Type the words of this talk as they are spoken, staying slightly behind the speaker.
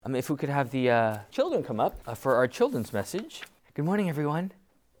If we could have the children come up for our children's message. Good morning, everyone.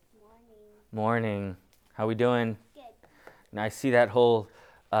 Morning. How we doing? Good. And I see that whole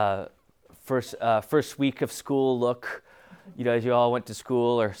first week of school look. You know, as you all went to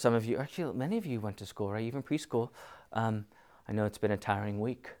school, or some of you, actually many of you went to school, right? Even preschool. I know it's been a tiring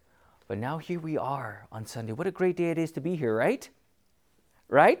week, but now here we are on Sunday. What a great day it is to be here, right?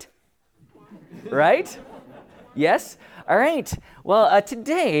 Right? Right? Yes? All right. Well,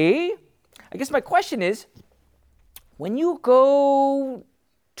 today, I guess my question is, when you go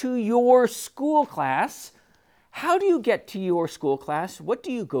to your school class, how do you get to your school class? What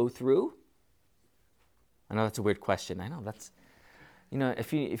do you go through? I know that's a weird question. I know that's,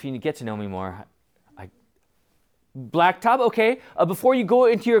 if you get to know me more, blacktop, okay. Before you go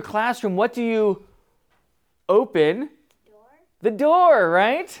into your classroom, what do you open? Door. The door,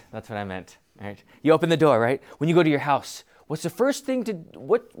 right? That's what I meant. All right. You open the door, right? When you go to your house, what's the first thing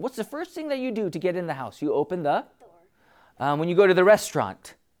that you do to get in the house? You open the Door. When you go to the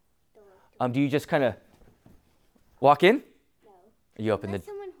restaurant, Door. do you just kind of walk in? No. You open Unless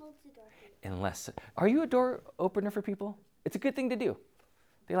someone holds the door for you. Are you a door opener for people? It's a good thing to do.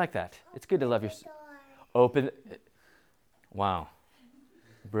 They like that. It's good to love your open. Wow.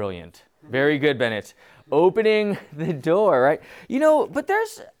 Brilliant. Very good, Bennett. Opening the door, right? But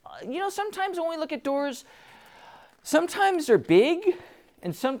there's, sometimes when we look at doors, sometimes they're big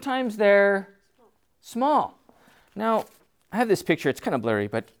and sometimes they're small. Now, I have this picture. It's kind of blurry,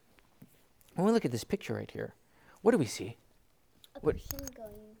 but when we look at this picture right here, what do we see? A person going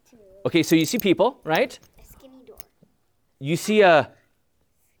to Okay, so you see people, right? a skinny door. You see a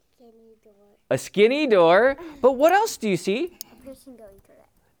skinny door, but what else do you see? A person going through it.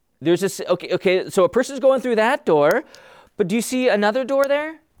 There's this, okay, so a person's going through that door, but do you see another door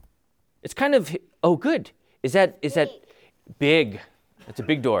there? It's kind of, oh, good. Is that big? It's a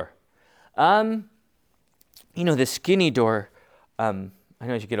big door. The skinny door, I know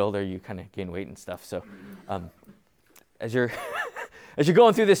as you get older, you kind of gain weight and stuff, so as you're as you're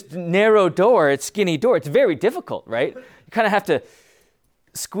going through this narrow door, it's skinny door, it's very difficult, right? You kind of have to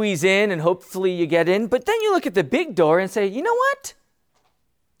squeeze in and hopefully you get in, but then you look at the big door and say, you know what?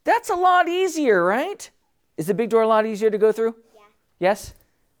 That's a lot easier, right? Is the big door a lot easier to go through? Yeah. Yes?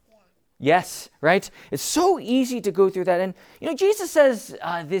 Yeah. Yes, right? It's so easy to go through that. And, Jesus says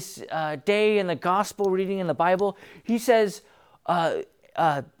this day in the gospel reading in the Bible, he says, what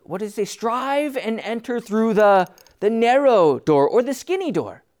does he say? Strive and enter through the narrow door or the skinny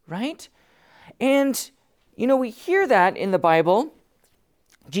door, right? And, we hear that in the Bible,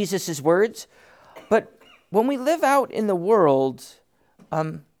 Jesus' words, but when we live out in the world,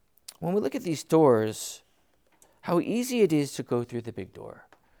 when we look at these doors, how easy it is to go through the big door.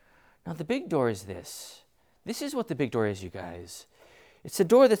 Now, the big door is this. This is what the big door is, you guys. It's a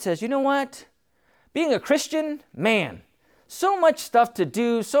door that says, you know what? Being a Christian, man, so much stuff to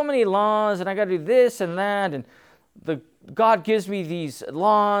do, so many laws, and I got to do this and that, and God gives me these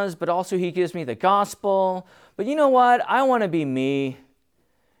laws, but also he gives me the gospel. But you know what? I want to be me,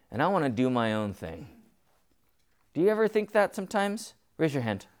 and I want to do my own thing. Do you ever think that sometimes? Raise your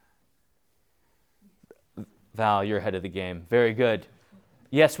hand. Val, you're ahead of the game. Very good.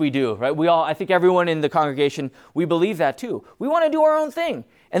 Yes, we do, right? I think everyone in the congregation, we believe that too. We want to do our own thing.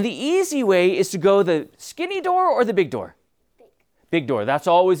 And the easy way is to go the skinny door or the big door? Big door. That's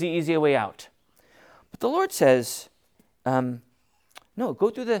always the easy way out. But the Lord says, no, go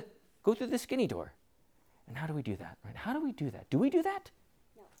through the skinny door. And how do we do that? Right? How do we do that? Do we do that?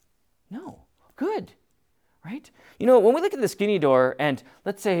 No. Good. Right? When we look at the skinny door, and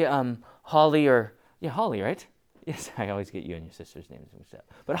let's say Holly, right? Yes, I always get you and your sister's names mixed up.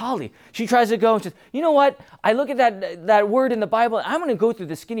 But Holly, she tries to go and says, you know what? I look at that word in the Bible, I'm going to go through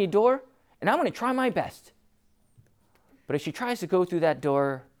the skinny door, and I'm going to try my best. But as she tries to go through that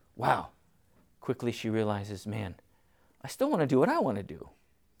door, wow, quickly she realizes, man, I still want to do what I want to do.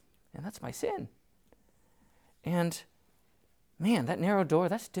 And that's my sin. And man, that narrow door,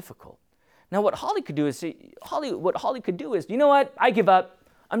 that's difficult. Now what Holly could do is, you know what? I give up.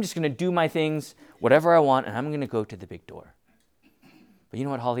 I'm just going to do my things, whatever I want, and I'm going to go to the big door. But you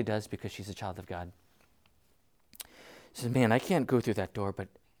know what Holly does because she's a child of God? She says, man, I can't go through that door, but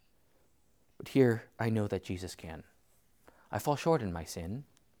here I know that Jesus can. I fall short in my sin,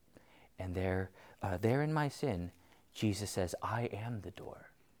 and there in my sin, Jesus says, I am the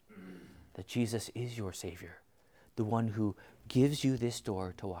door. That Jesus is your Savior, the one who gives you this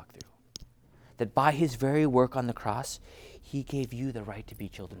door to walk through. That by his very work on the cross, he gave you the right to be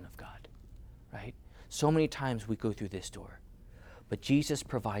children of God, right? So many times we go through this door, but Jesus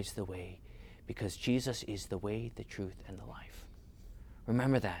provides the way because Jesus is the way, the truth, and the life.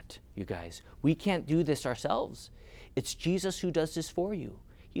 Remember that, you guys. We can't do this ourselves. It's Jesus who does this for you.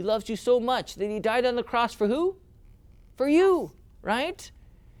 He loves you so much that he died on the cross for who? For you, right?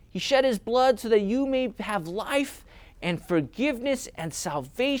 He shed his blood so that you may have life and forgiveness and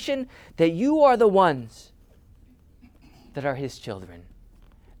salvation, that you are the ones that are his children.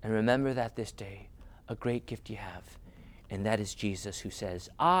 And remember that this day, a great gift you have, and that is Jesus, who says,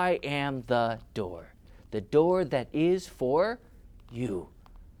 I am the door that is for you.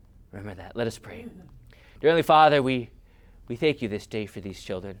 Remember that. Let us pray. Dear Heavenly Father, we thank you this day for these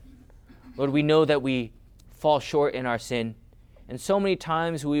children. Lord, we know that we fall short in our sin, and so many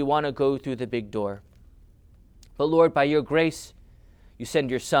times we want to go through the big door. But Lord, by your grace, you send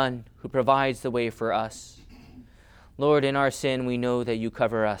your Son who provides the way for us. Lord, in our sin, we know that you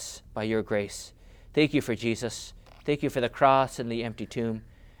cover us by your grace. Thank you for Jesus. Thank you for the cross and the empty tomb.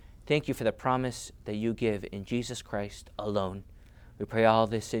 Thank you for the promise that you give in Jesus Christ alone. We pray all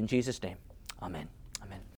this in Jesus' name. Amen.